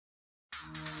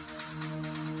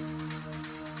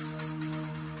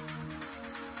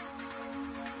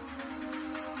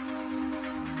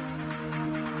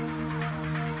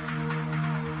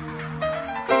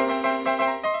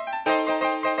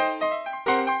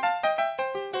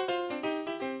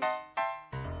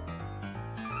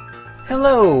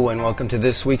Hello, and welcome to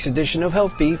this week's edition of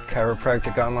HealthBeat,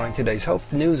 Chiropractic Online Today's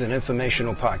health news and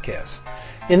informational podcast.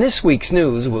 In this week's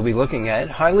news, we'll be looking at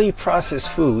highly processed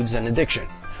foods and addiction.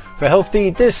 For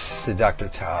HealthBeat, this is Dr.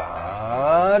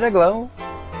 Todd Eglow.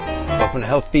 Welcome to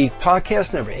HealthBeat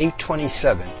podcast number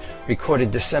 827,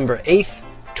 recorded December 8th,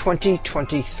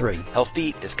 2023.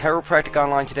 HealthBeat is Chiropractic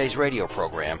Online Today's radio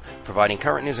program, providing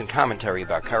current news and commentary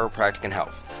about chiropractic and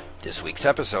health. This week's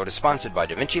episode is sponsored by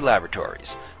Da Vinci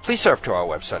Laboratories. Please surf to our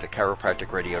website at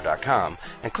chiropracticradio.com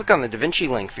and click on the Da Vinci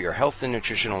link for your health and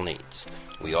nutritional needs.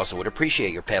 We also would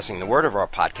appreciate your passing the word of our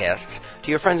podcasts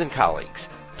to your friends and colleagues.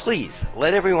 Please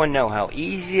let everyone know how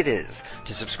easy it is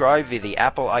to subscribe via the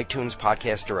Apple iTunes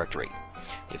podcast directory.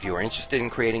 If you are interested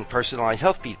in creating personalized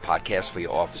HealthBeat podcasts for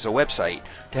your office or website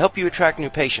to help you attract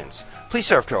new patients, please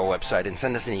surf to our website and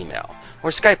send us an email, or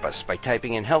Skype us by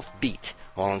typing in HealthBeat,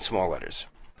 all in small letters.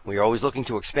 We are always looking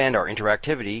to expand our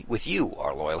interactivity with you,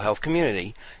 our loyal health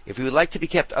community. If you would like to be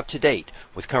kept up to date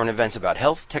with current events about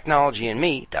health, technology, and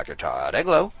me, Dr. Todd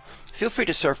Eglow, feel free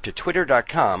to surf to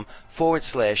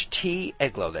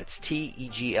twitter.com/TEglow, that's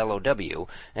TEGLOW,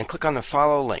 and click on the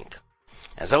follow link.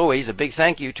 As always, a big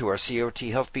thank you to our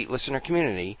COT HealthBeat listener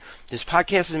community. This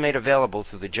podcast is made available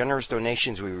through the generous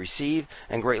donations we receive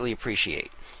and greatly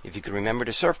appreciate. If you could remember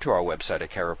to surf to our website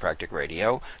at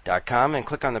chiropracticradio.com and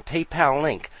click on the PayPal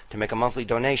link to make a monthly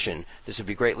donation, this would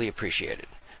be greatly appreciated.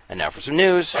 And now for some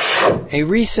news. A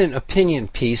recent opinion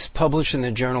piece published in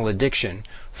the journal Addiction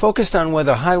focused on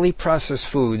whether highly processed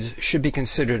foods should be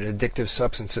considered addictive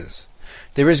substances.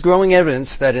 There is growing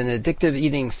evidence that an addictive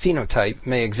eating phenotype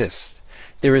may exist.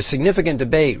 There is significant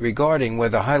debate regarding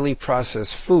whether highly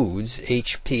processed foods,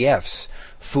 HPFs,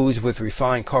 foods with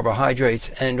refined carbohydrates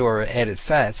and/or added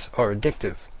fats, are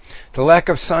addictive. The lack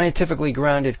of scientifically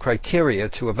grounded criteria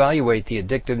to evaluate the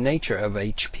addictive nature of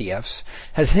HPFs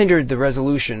has hindered the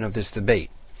resolution of this debate.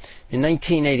 In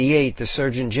 1988, the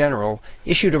Surgeon General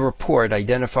issued a report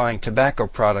identifying tobacco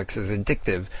products as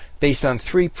addictive based on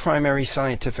three primary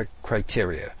scientific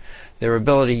criteria: their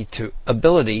ability to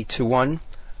one,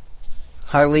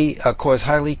 cause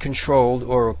highly controlled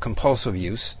or compulsive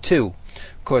use; two,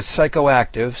 cause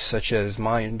psychoactive, such as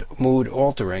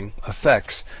mood-altering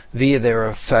effects via their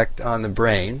effect on the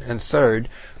brain; and third,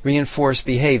 reinforce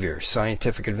behavior.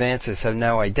 Scientific advances have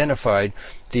now identified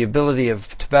the ability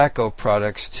of tobacco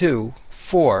products to,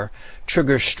 4,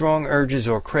 trigger strong urges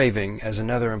or craving as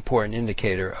another important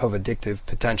indicator of addictive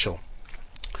potential.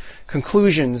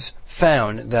 Conclusions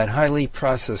found that highly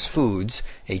processed foods,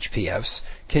 HPFs,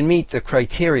 can meet the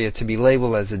criteria to be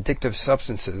labeled as addictive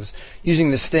substances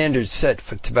using the standards set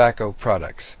for tobacco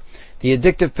products. The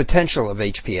addictive potential of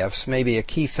HPFs may be a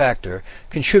key factor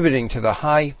contributing to the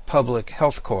high public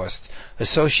health costs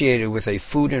associated with a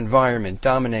food environment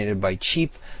dominated by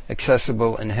cheap,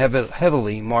 accessible, and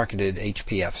heavily marketed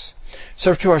HPFs.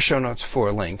 Surf to our show notes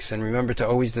for links, and remember to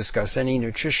always discuss any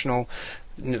nutritional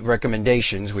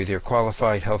recommendations with your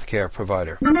qualified healthcare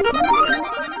provider.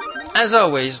 As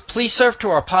always, please surf to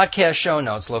our podcast show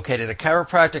notes located at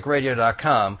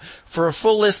chiropracticradio.com for a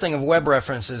full listing of web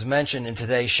references mentioned in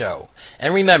today's show.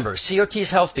 And remember,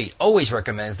 COT's HealthBeat always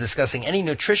recommends discussing any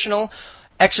nutritional,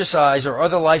 exercise, or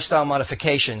other lifestyle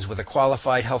modifications with a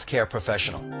qualified healthcare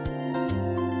professional.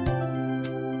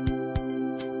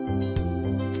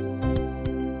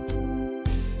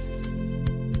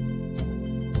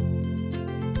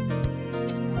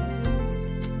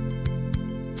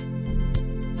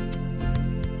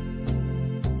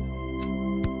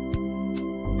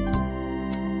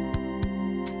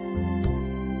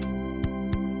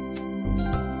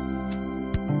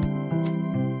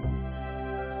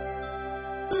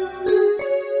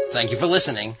 Thank you for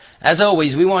listening. As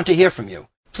always, we want to hear from you.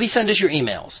 Please send us your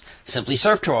emails. Simply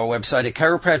surf to our website at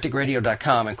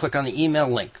chiropracticradio.com and click on the email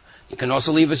link. You can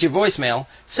also leave us your voicemail.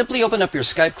 Simply open up your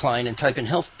Skype client and type in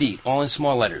HealthBeat, all in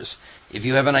small letters. If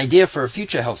you have an idea for a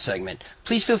future health segment,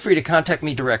 please feel free to contact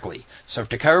me directly. Surf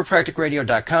to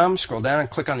chiropracticradio.com, scroll down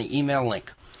and click on the email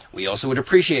link. We also would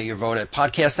appreciate your vote at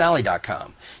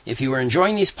podcastalley.com. If you are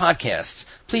enjoying these podcasts,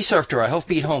 please surf to our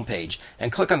HealthBeat homepage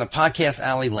and click on the Podcast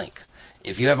Alley link.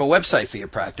 If you have a website for your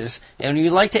practice and you'd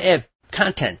like to add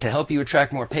content to help you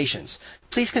attract more patients,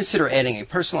 please consider adding a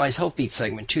personalized HealthBeat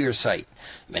segment to your site.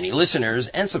 Many listeners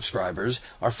and subscribers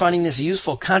are finding this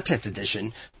useful content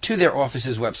addition to their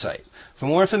office's website. For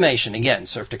more information, again,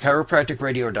 surf to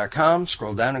chiropracticradio.com,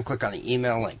 scroll down and click on the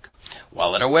email link.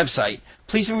 While at our website,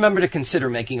 please remember to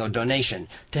consider making a donation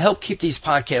to help keep these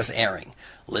podcasts airing.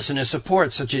 Listener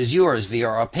support such as yours via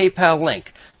our PayPal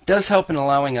link does help in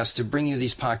allowing us to bring you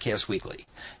these podcasts weekly.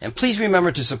 And please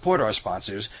remember to support our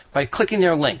sponsors by clicking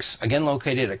their links, again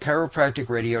located at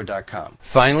chiropracticradio.com.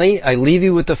 Finally, I leave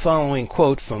you with the following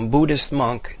quote from Buddhist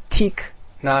monk Thich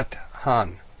Nhat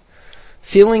Hanh.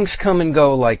 Feelings come and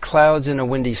go like clouds in a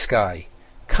windy sky.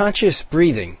 Conscious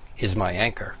breathing is my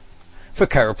anchor. For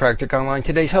Chiropractic Online,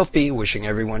 today's HealthBeat, wishing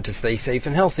everyone to stay safe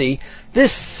and healthy,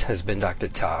 this has been Dr.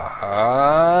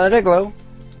 Todd Eglow.